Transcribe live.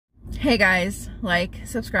Hey guys, like,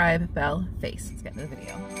 subscribe, bell, face. Let's get into the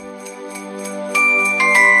video.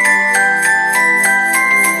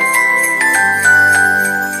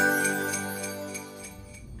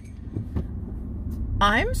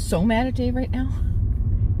 I'm so mad at Dave right now.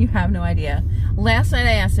 You have no idea. Last night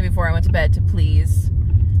I asked him before I went to bed to please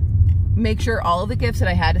make sure all of the gifts that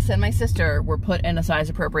I had to send my sister were put in a size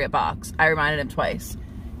appropriate box. I reminded him twice.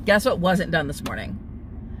 Guess what wasn't done this morning?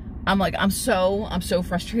 I'm so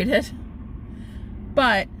frustrated.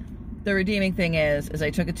 But the redeeming thing is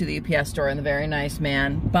I took it to the UPS store and the very nice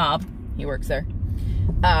man, Bob, he works there.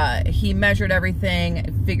 He measured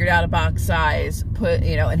everything, figured out a box size,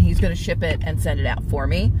 and he's going to ship it and send it out for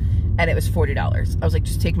me. And it was $40. I was like,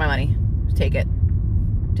 just take my money. Just take it.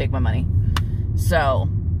 Take my money. So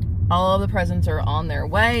all of the presents are on their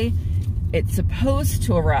way. It's supposed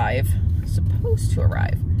to arrive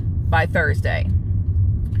by Thursday.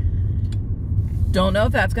 Don't know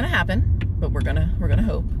if that's going to happen, but we're gonna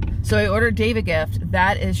hope. So I ordered Dave a gift.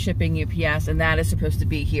 That is shipping UPS, and that is supposed to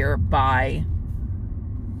be here by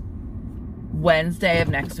Wednesday of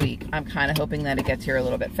next week. I'm kind of hoping that it gets here a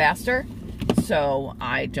little bit faster, so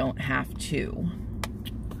I don't have to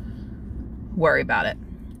worry about it.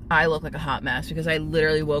 I look like a hot mess because I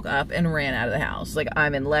literally woke up and ran out of the house. Like,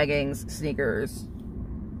 I'm in leggings, sneakers,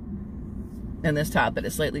 and this top that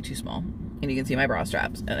is slightly too small. And you can see my bra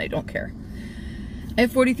straps, and I don't care. I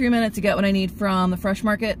have 43 minutes to get what I need from the Fresh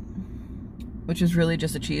Market, which is really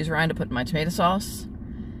just a cheese rind to put in my tomato sauce,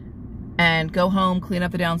 and go home, clean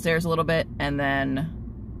up the downstairs a little bit, and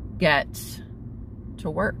then get to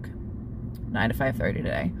work. 9 to 5:30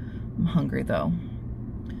 today. I'm hungry though.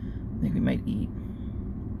 I think we might eat.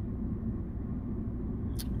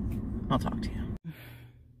 I'll talk to you.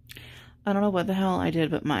 I don't know what the hell I did,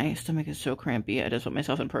 but my stomach is so crampy. I just put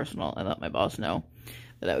myself in personal and let my boss know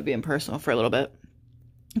that I would be in personal for a little bit.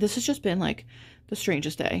 This has just been like the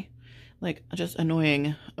strangest day. Like, just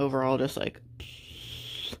annoying overall, just like,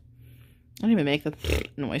 I don't even make the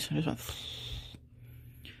noise. I just went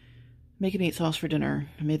making meat sauce for dinner.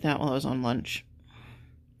 I made that while I was on lunch.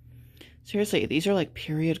 Seriously, these are like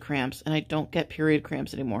period cramps, and I don't get period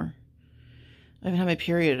cramps anymore. I haven't had my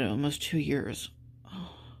period in almost 2 years.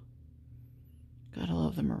 Oh, gotta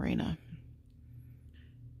love the Mirena.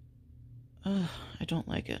 Ugh, I don't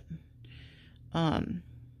like it.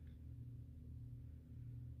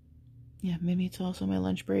 Yeah, made meat sauce on my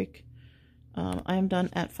lunch break. I am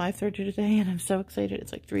done at 5:30 today, and I'm so excited.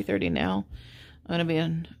 It's like 3:30 now. I'm gonna be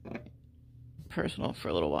in personal for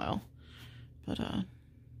a little while, but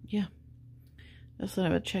yeah. Just thought I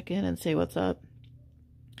would check in and say what's up.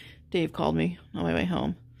 Dave called me on my way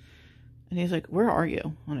home, and he's like, "Where are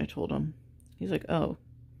you?" When I told him, he's like, "Oh."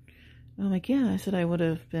 I'm like, "Yeah." I said I would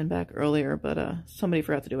have been back earlier, but somebody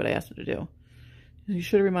forgot to do what I asked him to do. You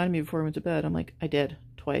should have reminded me before I went to bed. I'm like, I did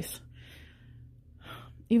twice.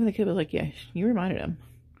 Even the kid was like, "Yeah, you reminded him."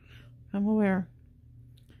 I'm aware.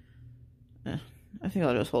 I think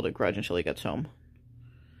I'll just hold a grudge until he gets home.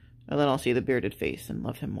 And then I'll see the bearded face and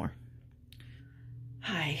love him more.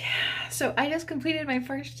 Hi. So I just completed my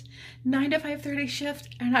first 9 to 5:30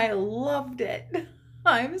 shift, and I loved it.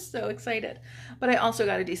 I'm so excited. But I also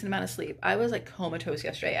got a decent amount of sleep. I was like comatose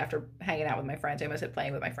yesterday after hanging out with my friends. I must have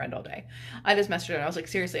playing with my friend all day. I just messaged her and I was like,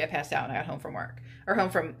 seriously, I passed out when I got home from work. Or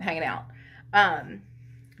home from hanging out.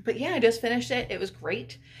 But yeah, I just finished it. It was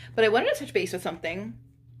great. But I wanted to touch base with something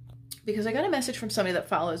because I got a message from somebody that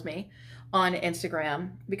follows me on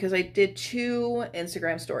Instagram, because I did 2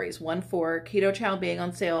 Instagram stories. One for Keto Chow being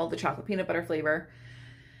on sale, the chocolate peanut butter flavor,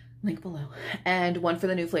 link below, and one for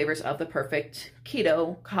the new flavors of the perfect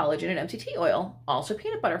keto collagen and MCT oil, also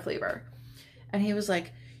peanut butter flavor. And he was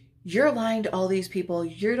like, "You're lying to all these people.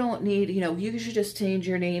 You don't need, you should just change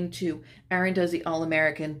your name to Erin Does the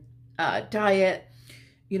All-American Diet.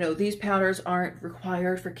 These powders aren't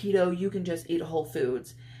required for keto. You can just eat whole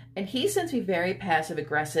foods." And he sends me very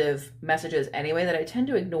passive-aggressive messages anyway that I tend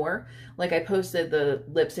to ignore. Like, I posted the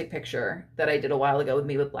lipstick picture that I did a while ago with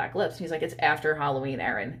me with black lips. And he's like, "It's after Halloween,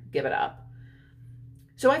 Erin. Give it up."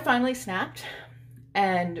 So I finally snapped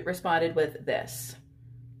and responded with this.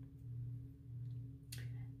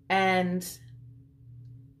 And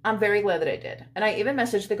I'm very glad that I did. And I even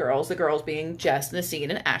messaged the girls being Jess, Nasine,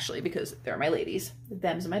 and Ashley, because they're my ladies.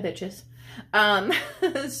 Them's my bitches.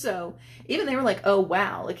 So even they were like, "Oh,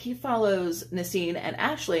 wow." Like, he follows Nasine and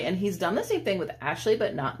Ashley, and he's done the same thing with Ashley,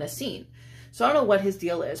 but not Nasine. So I don't know what his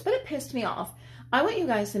deal is, but it pissed me off. I want you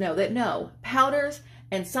guys to know that no, powders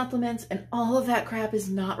and supplements and all of that crap is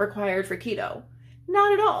not required for keto.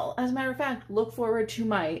 Not at all. As a matter of fact, look forward to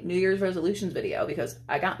my New Year's resolutions video because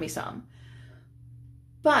I got me some.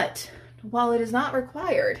 But while it is not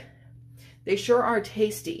required, They sure are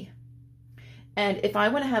tasty. And if I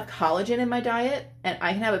want to have collagen in my diet and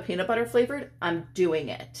I can have a peanut butter flavored, I'm doing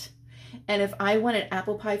it. And if I want an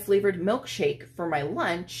apple pie flavored milkshake for my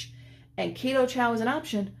lunch and Keto Chow is an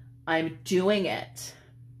option, I'm doing it.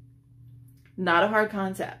 Not a hard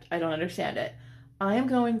concept. I don't understand it. I am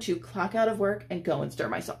going to clock out of work and go and stir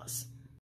my sauce.